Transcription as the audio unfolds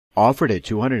Offered at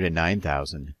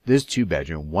 $209,000, this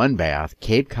 2-bedroom, 1-bath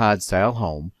Cape Cod style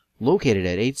home located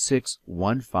at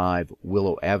 8615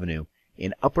 Willow Avenue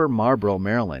in Upper Marlboro,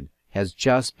 Maryland, has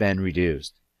just been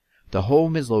reduced. The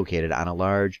home is located on a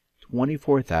large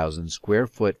 24,000 square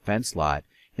foot fenced lot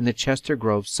in the Chester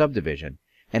Grove subdivision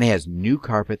and has new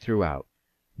carpet throughout,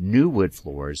 new wood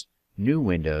floors, new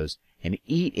windows, an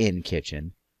eat-in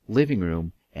kitchen, living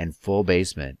room, and full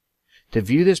basement. To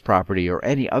view this property or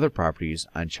any other properties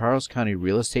on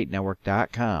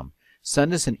CharlesCountyRealEstateNetwork.com,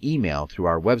 send us an email through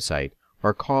our website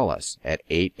or call us at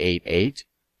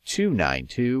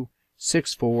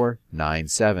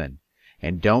 888-292-6497.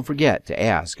 And don't forget to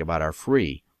ask about our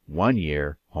free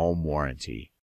 1-year home warranty.